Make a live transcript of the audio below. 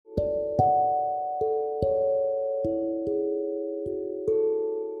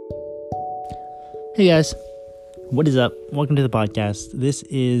Hey guys, what is up? Welcome to the podcast. This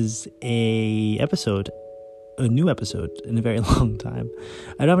is a new episode in a very long time.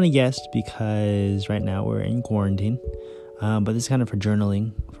 I don't have any guests because right now we're in quarantine, but this is kind of for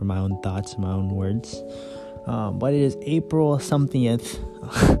journaling, for my own thoughts, my own words. But it is April somethingth.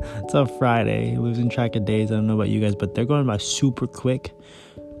 It's a Friday. Losing track of days. I don't know about you guys, but they're going by super quick.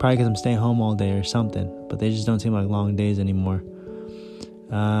 Probably because I'm staying home all day or something, but they just don't seem like long days anymore.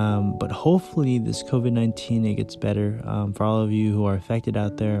 But hopefully this COVID-19, it gets better. For all of you who are affected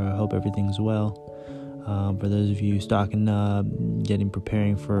out there, I hope everything's well. For those of you stocking up,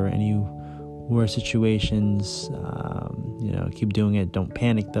 preparing for any worse situations, keep doing it. Don't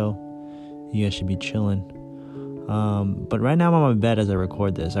panic though. You guys should be chilling. But right now I'm on my bed as I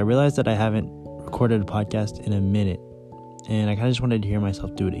record this. I realized that I haven't recorded a podcast in a minute, and I kind of just wanted to hear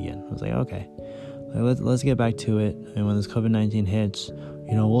myself do it again. I was like, okay, let's get back to it. And when this COVID-19 hits,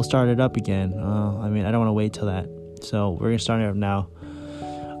 we'll start it up again. I don't want to wait till that. So we're going to start it up now.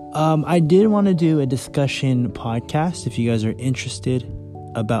 I did want to do a discussion podcast if you guys are interested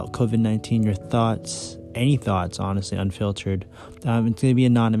about COVID-19, your thoughts, any thoughts, honestly, unfiltered. It's going to be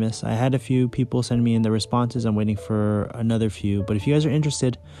anonymous. I had a few people send me in the responses. I'm waiting for another few. But if you guys are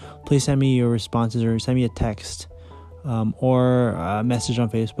interested, please send me your responses or send me a text or a message on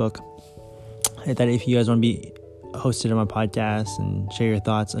Facebook. That if you guys want to be hosted on my podcast and share your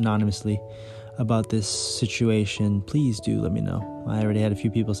thoughts anonymously about this situation, please do let me know. I already had a few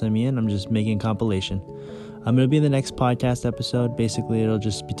people send me in. I'm just making a compilation. It'll be in the next podcast episode. Basically, it'll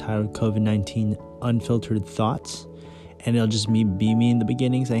just be titled COVID-19 Unfiltered Thoughts. And it'll just be me in the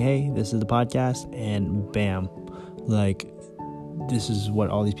beginning saying, hey, this is the podcast. And bam, this is what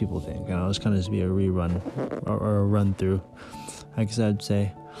all these people think. And I'll just kind of just be a rerun or a run through, I guess I'd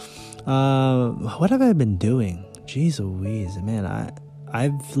say. What have I been doing? Jeez Louise, man,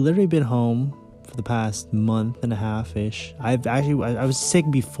 I've literally been home for the past month and a half-ish. I was sick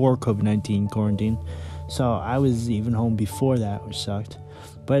before COVID-19 quarantine, so I was even home before that, which sucked.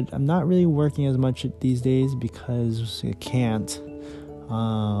 But I'm not really working as much these days because I can't.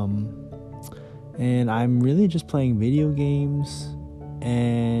 And I'm really just playing video games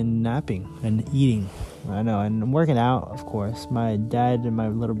and napping and eating. I know, and I'm working out, of course. My dad and my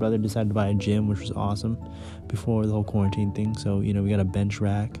little brother decided to buy a gym, which was awesome before the whole quarantine thing. So, we got a bench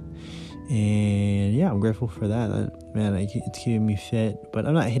rack. And yeah, I'm grateful for that. It's keeping me fit, but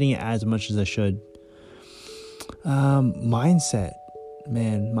I'm not hitting it as much as I should. Mindset.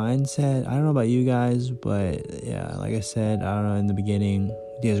 I don't know about you guys, but yeah, like I said, I don't know, in the beginning,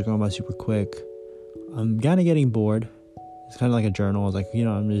 days are going by super quick. I'm kind of getting bored. It's kind of like a journal. I was like, I'm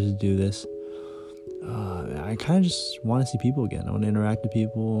going to just do this. I kind of just want to see people again. I want to interact with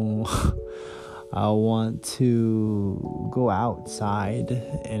people. I want to go outside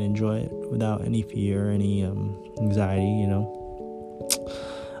and enjoy it without any fear, any anxiety,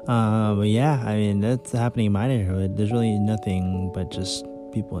 But yeah, that's happening in my neighborhood. There's really nothing but just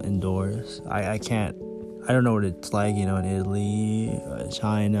people indoors. I don't know what it's like, in Italy,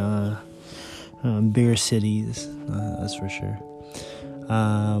 China, bigger cities, that's for sure.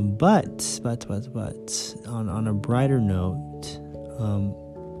 But on a brighter note,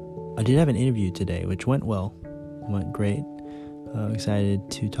 I did have an interview today, which went great. Excited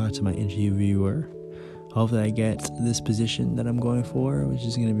to talk to my interviewer. Hopefully I get this position that I'm going for, which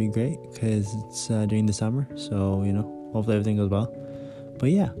is going to be great because it's during the summer. So, hopefully everything goes well.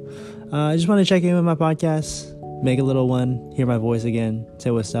 But yeah, I just want to check in with my podcast, make a little one, hear my voice again,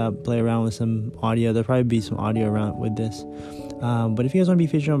 say what's up, play around with some audio. There'll probably be some audio around with this. But if you guys want to be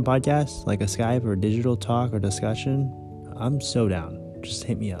featured on podcasts, like a Skype or digital talk or discussion, I'm so down. Just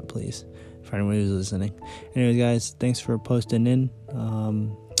hit me up, please, for anyone who's listening. Anyways, guys, thanks for posting in.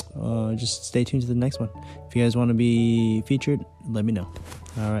 Just stay tuned to the next one. If you guys want to be featured, let me know.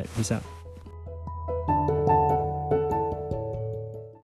 All right, peace out.